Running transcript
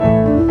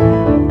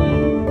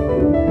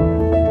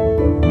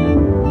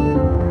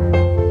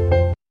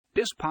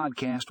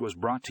podcast was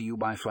brought to you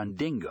by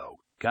Fundingo.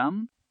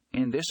 Come.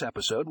 In this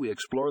episode, we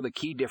explore the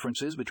key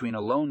differences between a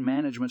loan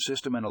management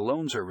system and a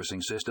loan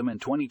servicing system in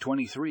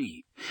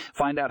 2023.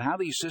 Find out how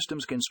these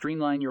systems can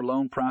streamline your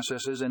loan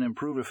processes and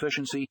improve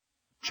efficiency.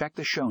 Check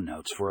the show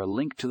notes for a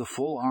link to the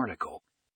full article.